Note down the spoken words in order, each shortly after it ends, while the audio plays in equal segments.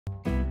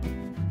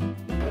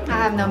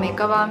have no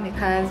makeup on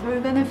because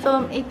we're gonna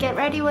film a get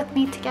ready with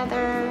me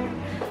together.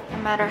 No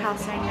matter how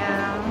soon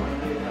now.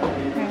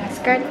 Wearing a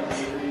skirt.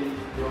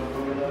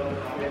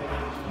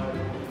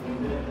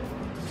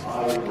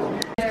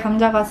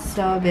 감자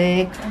갔어,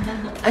 맥.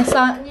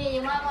 Only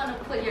you might want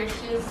to put your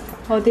shoes.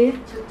 어디?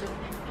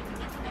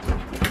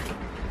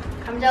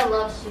 감자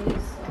loves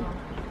shoes.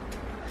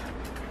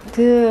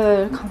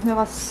 감자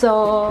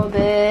갔어,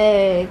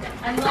 맥.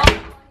 I love.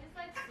 It's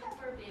like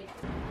super big.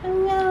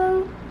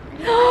 안녕.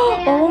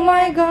 Oh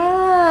my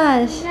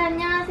gosh.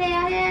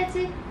 안녕하세요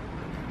해야지.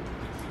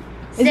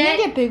 Isn't it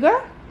get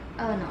bigger?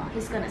 Oh no,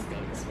 he's gonna stay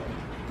this way.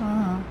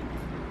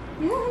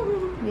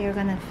 We are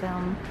gonna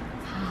film.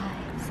 Hi,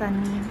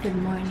 Sunny. Good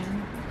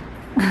morning.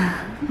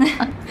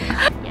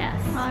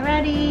 Yes.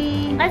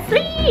 Already. Let's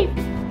leave.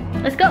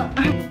 Let's go.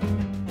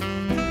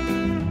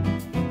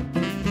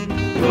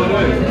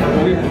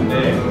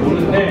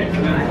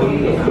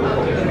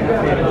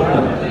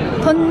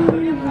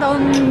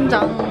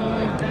 돈돈장.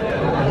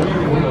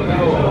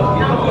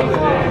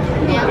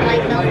 We have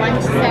like the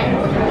lunch set.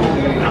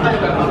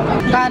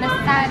 Got a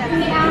side of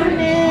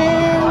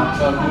salmon.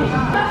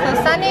 So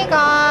Sunny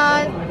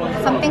got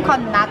something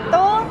called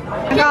natto.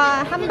 I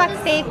got hamburg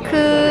steak.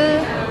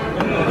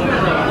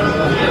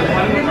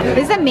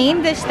 Is the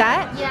main dish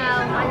that?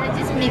 Yeah, why not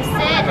just mix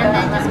it and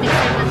then just mix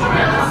it with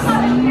rice.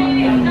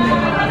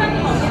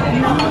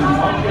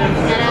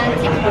 Gotta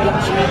take a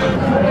picture.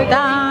 We're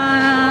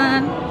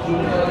done.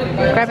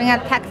 Grabbing a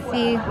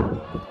taxi.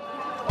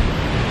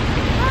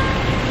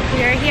 We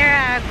are here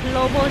at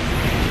Global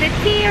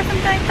City or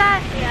something like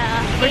that.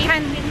 Yeah. We're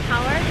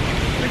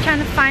trying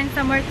to find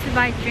somewhere to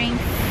buy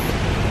drinks.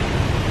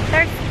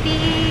 Thirsty.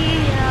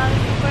 Yeah,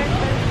 super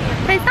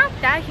thirsty. But it's not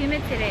that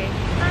humid today.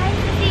 Hi,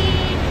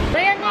 Sissy.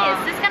 Leonie, is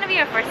this gonna be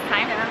your first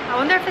time? Yeah. I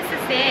wonder if it's the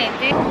same.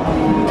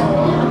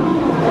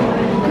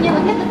 When you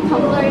look at the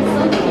tumbler, it's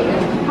so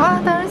cute.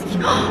 Ah, that is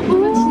cute.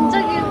 이거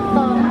진짜 귀엽다.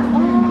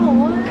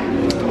 Oh,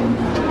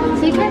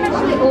 so you can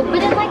actually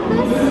open it like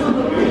this?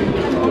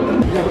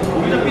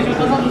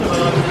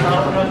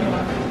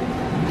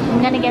 I'm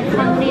gonna get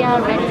sangria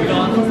ready.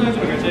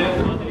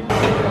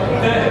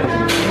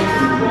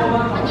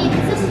 Honey,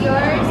 this is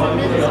yours and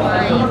this is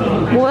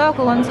mine. 뭐야,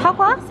 그건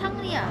사과?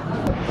 Sangria.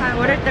 I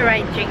ordered the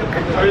right drink.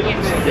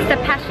 It's the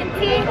passion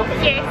tea.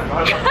 Yes.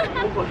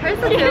 Hers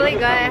is really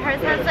good.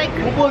 Hers has like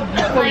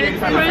Like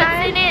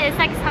fruits in it. It's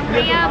like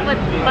sangria,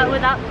 but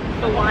without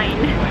the wine.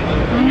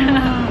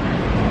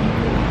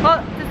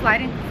 Well, this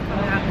lighting is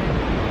coming out.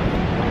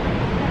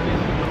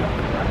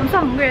 I'm so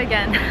hungry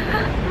again.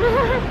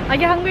 I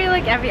get hungry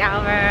like every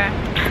hour.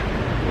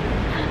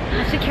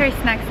 I should carry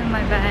snacks in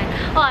my bag.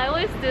 Oh, I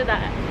always do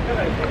that.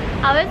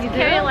 I always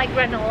carry like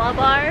granola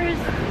bars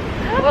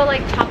or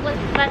like chocolate,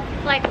 but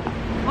like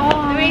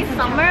during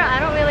summer, I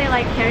don't really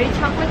like carry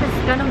chocolate because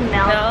it's gonna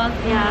melt.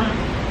 Yeah.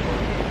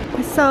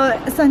 So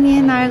Sunny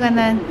and I are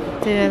gonna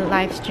do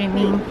live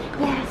streaming.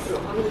 Yes.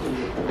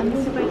 I'm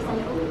super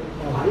excited.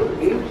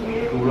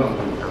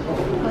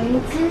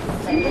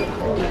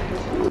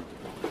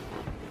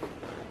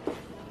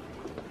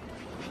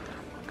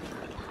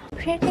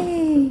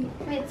 Pretty.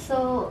 Wait,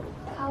 so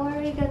how are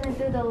we gonna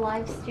do the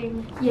live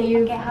stream? Yeah,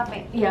 you okay,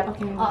 happy. Yeah,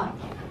 okay. Oh.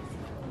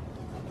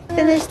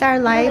 Finished our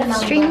live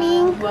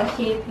streaming.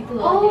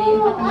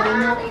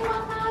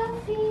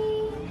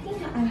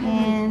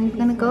 And we're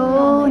gonna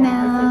go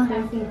now.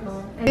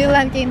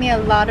 w.lab gave me a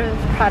lot of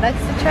products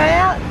to try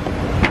out.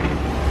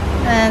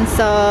 And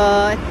so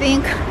I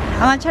think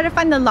I'm gonna try to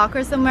find the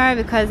locker somewhere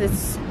because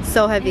it's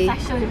so heavy. It's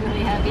actually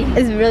really heavy.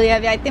 It's really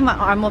heavy. I think my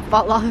arm will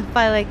fall off if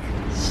I like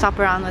shop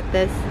around with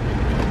this.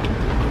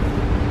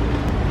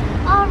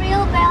 Oh,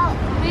 real belt.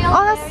 Real.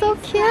 Oh, that's so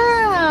cute.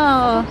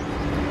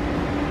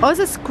 Oh, it's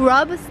a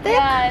scrub stick?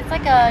 Yeah, it's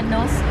like a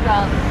nose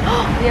scrub.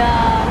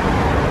 Yeah.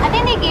 I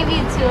think they gave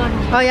you two on you.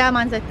 Oh yeah,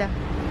 mine's like that.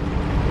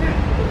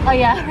 Oh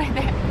yeah, right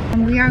there.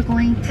 And we are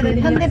going to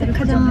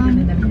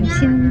현대백화점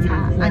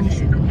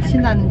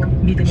신사는 거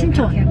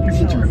신촌.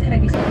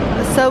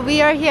 So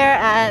we are here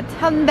at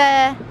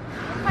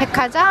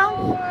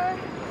현대백화점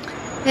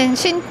in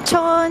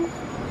신촌.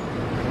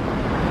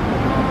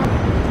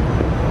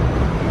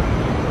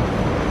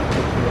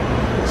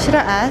 Should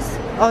I ask?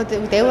 Oh,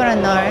 they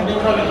wouldn't know.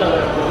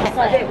 네,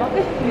 마켓 이거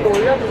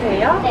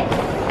올려주세요. 네.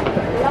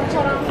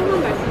 연락처랑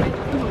성함 말씀해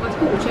주시면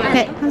가지고 오셔야 네,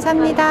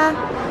 감사합니다.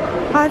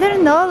 I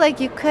didn't know like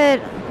you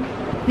could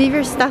leave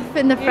your stuff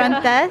in the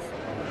front desk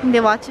and they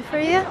watch it for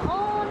you.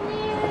 Oh,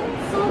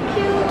 it's so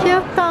cute.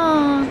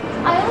 귀엽다.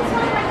 I also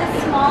have like a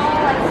small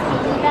like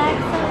skinny bag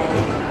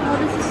size. Oh,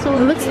 this is so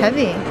It looks cute.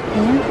 heavy.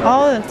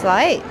 Oh, it's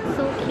light.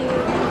 So cute.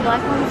 The black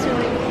one's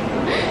really cute.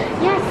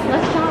 Yes,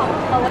 let's shop.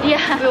 Oh,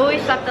 yeah. We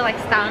always shop the like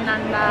style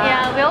nanda.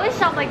 Yeah, we always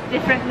shop like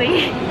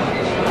differently.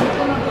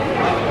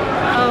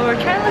 Oh, we're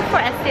trying to look for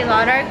Estee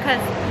Lauder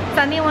because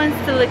Sunny wants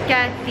to look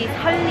at these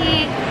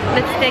Holly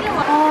lipstick.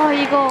 아,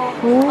 이거.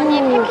 오.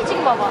 언니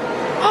패키징 봐봐.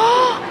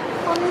 Oh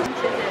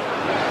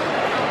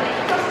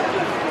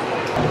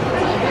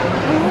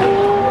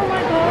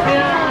my god.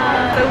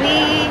 Yeah. So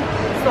we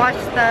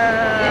swatched the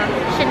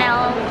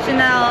Chanel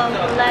Chanel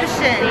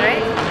cushion,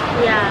 right?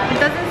 Yeah. It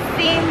doesn't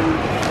seem...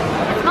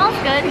 It smells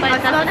good, but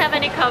it doesn't have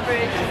any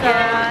coverage. So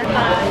Yeah.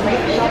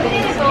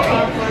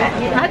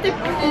 I have to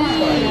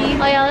pee.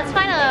 oh yeah, let's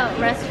find a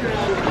restroom.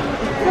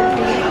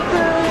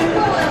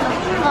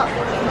 Oh,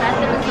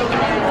 bathroom's over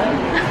there.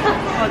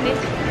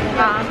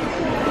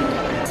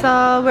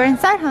 So we're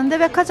inside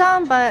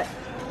현대백화점, but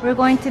we're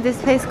going to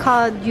this place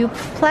called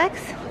Uplex.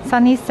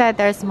 Sunny said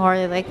there's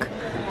more like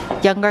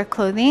younger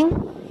clothing.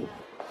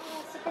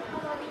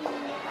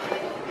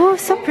 Oh,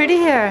 so pretty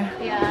here.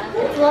 Yeah,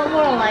 it's a lot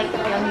more like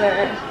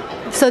younger.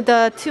 So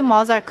the two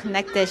malls are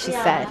connected, she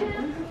said.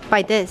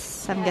 By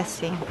this, I'm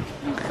guessing.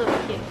 So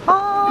cute. Oh,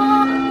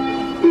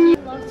 I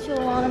love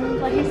Chulon,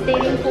 but he's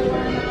dating for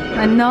one.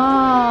 I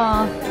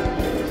know.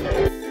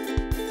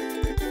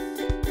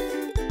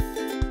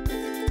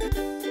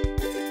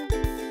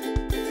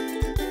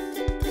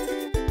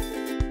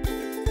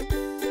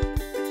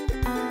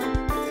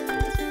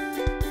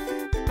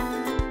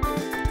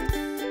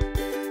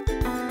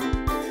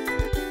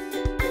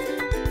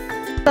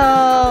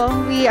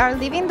 So we are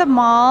leaving the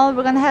mall.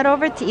 We're gonna head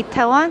over to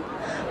ITAEWON.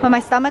 But my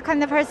stomach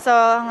kind of hurts, so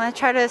I'm gonna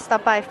try to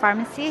stop by a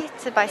pharmacy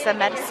to buy some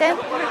medicine.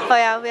 Oh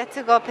yeah, we have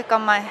to go pick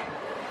up my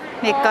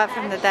makeup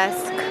from the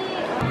desk.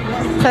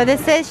 So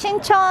this is SHIN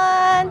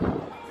CHON.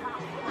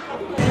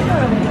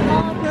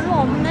 별로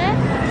없네.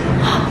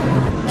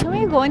 Can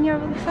we go in here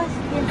really fast?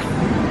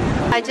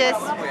 I just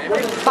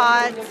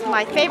bought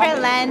my favorite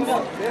lens.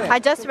 I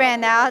just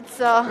ran out,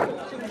 so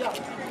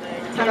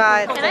I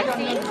got. Can I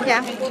see?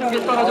 Yeah.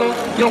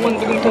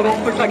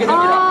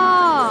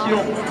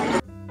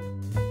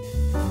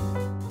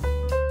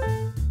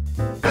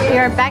 We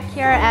are back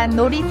here at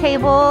Nori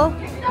table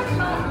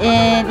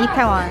in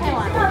ITAEWON.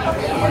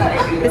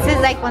 This is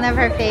like one of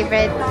her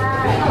favorite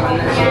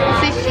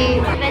sushi.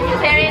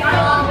 Vegetarian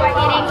roll, we're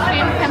eating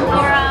shrimp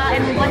tempura,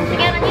 and once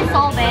again, I need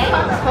sorbet.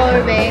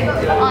 Sorbet.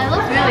 Oh, it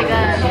looks really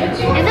good.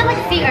 Is it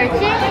like sea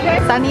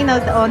urchin? Sunny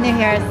knows the owner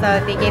here, so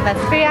they gave us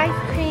free ice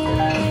cream.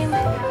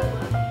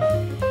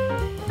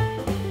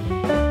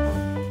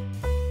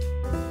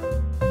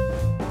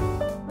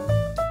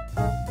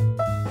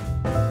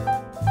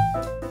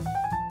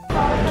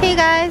 Okay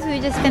guys, we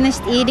just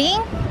finished eating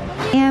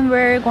and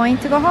we're going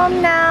to go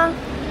home now.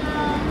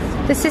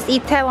 This is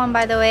ITAEWON,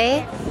 by the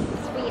way.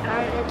 We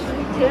are at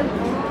YouTube.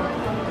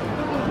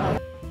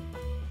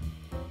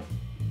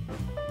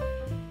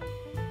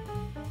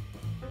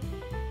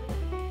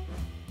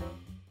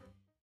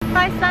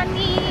 Bye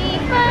Sunny!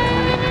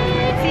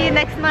 Bye! See you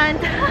next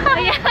month. Oh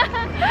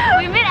yeah,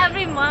 we meet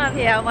every month.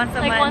 Yeah, once a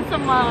Like month. once a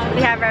month.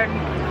 We have our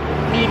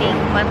meeting,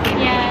 monthly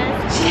meeting.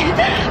 Yes. She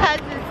has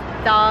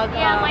this dog.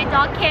 Yeah, my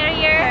dog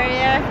carrier.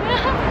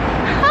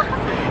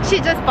 She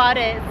just bought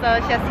it, so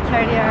she has to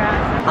carry it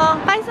around. Oh,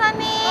 bye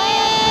Sunny!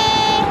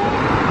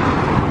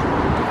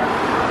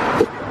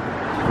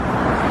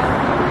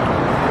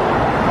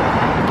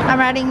 I'm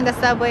riding the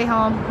subway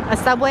home. A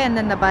subway and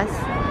then the bus.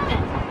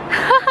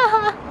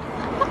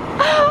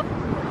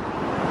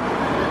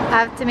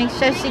 I have to make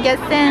sure she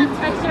gets in.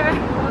 For sure.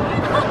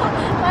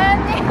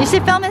 You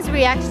should film his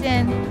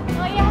reaction.